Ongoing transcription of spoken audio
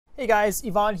Hey guys,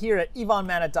 Ivan here at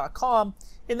ivanmana.com.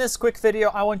 In this quick video,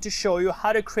 I want to show you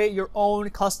how to create your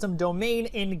own custom domain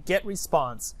in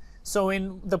GetResponse. So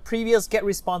in the previous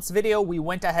GetResponse video, we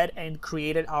went ahead and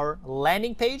created our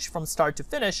landing page from start to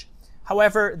finish.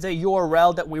 However, the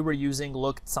URL that we were using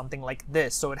looked something like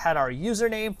this. So it had our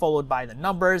username followed by the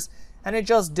numbers, and it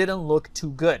just didn't look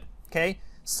too good, okay?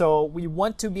 So we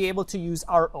want to be able to use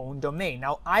our own domain.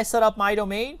 Now, I set up my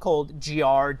domain called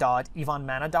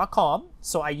gr.ivanmana.com.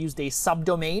 So I used a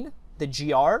subdomain, the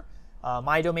gr,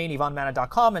 my domain,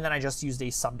 ivanmana.com, and then I just used a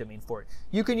subdomain for it.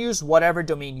 You can use whatever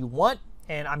domain you want,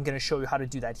 and I'm going to show you how to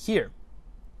do that here.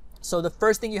 So the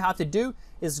first thing you have to do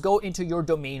is go into your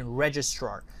domain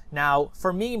registrar. Now,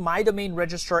 for me, my domain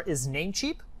registrar is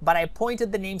Namecheap, but I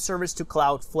pointed the name service to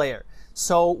Cloudflare.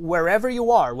 So wherever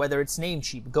you are, whether it's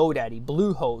Namecheap, GoDaddy,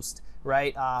 Bluehost,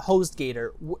 right,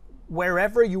 HostGator,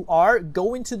 wherever you are,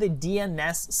 go into the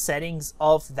DNS settings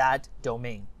of that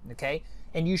domain, okay?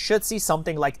 And you should see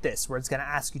something like this, where it's going to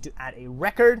ask you to add a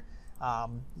record.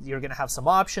 You're going to have some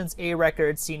options, a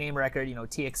record, CNAME record, you know,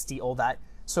 TXT, all that.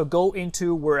 So go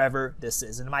into wherever this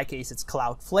is. In my case, it's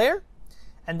Cloudflare.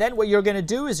 And then what you're going to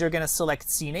do is you're going to select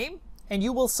CNAME, and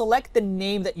you will select the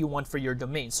name that you want for your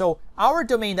domain. So our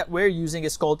domain that we're using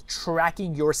is called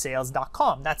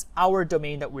trackingyoursales.com. That's our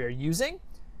domain that we're using.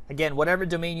 Again, whatever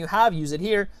domain you have, use it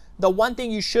here. The one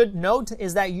thing you should note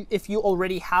is that if you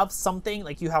already have something,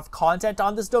 like you have content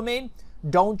on this domain,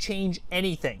 don't change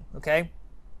anything, okay?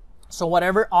 So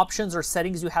whatever options or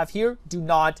settings you have here, do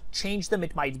not change them.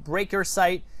 It might break your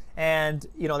site, and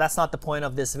you know that's not the point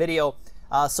of this video.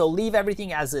 So leave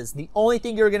everything as is. The only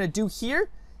thing you're gonna do here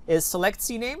is select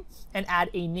CNAME and add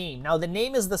a name. Now the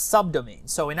name is the subdomain.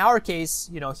 So in our case,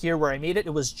 you know, here where I made it, it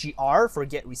was GR for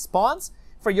GetResponse.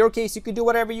 For your case, you could do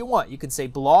whatever you want. You can say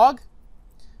blog,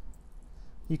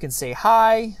 you can say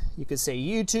hi, you could say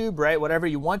YouTube, right? Whatever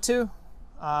you want to.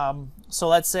 So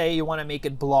let's say you want to make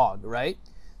it blog, right?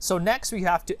 So next we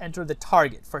have to enter the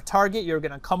target. For target, you're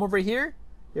gonna come over here.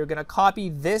 You're gonna copy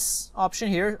this option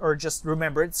here, or just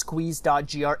remember it,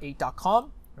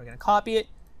 squeeze.gr8.com. We're gonna copy it.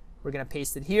 We're going to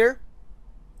paste it here.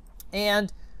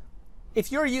 And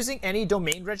if you're using any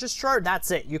domain registrar,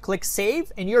 that's it. You click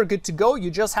save and you're good to go.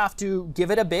 You just have to give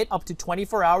it a bit, up to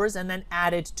 24 hours, and then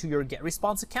add it to your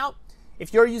GetResponse account.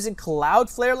 If you're using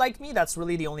Cloudflare like me, that's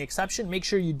really the only exception. Make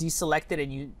sure you deselect it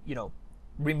and you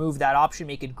remove that option,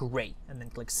 make it gray, and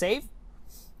then click save.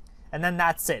 And then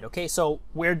that's it. Okay, so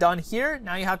we're done here.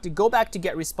 Now you have to go back to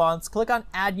GetResponse, click on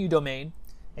add new domain,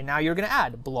 and now you're going to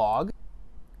add blog.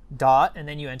 And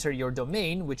then you enter your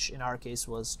domain, which in our case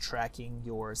was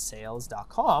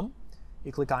trackingyoursales.com.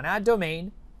 You click on add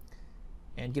domain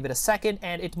and give it a second,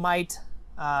 and it might,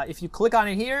 if you click on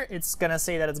it here, it's gonna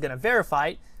say that it's gonna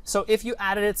verify. So if you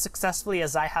added it successfully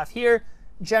as I have here,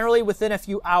 generally within a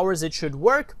few hours it should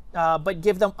work, but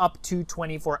give them up to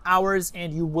 24 hours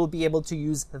and you will be able to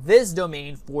use this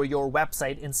domain for your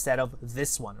website instead of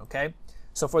this one, okay?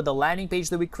 So for the landing page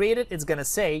that we created, it's going to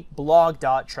say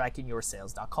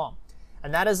blog.trackingyoursales.com.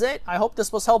 And that is it. I hope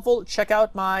this was helpful. Check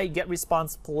out my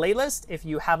GetResponse playlist if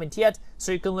you haven't yet,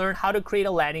 so you can learn how to create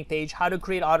a landing page, how to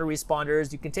create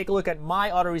autoresponders. You can take a look at my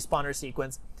autoresponder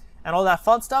sequence and all that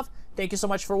fun stuff. Thank you so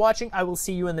much for watching. I will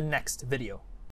see you in the next video.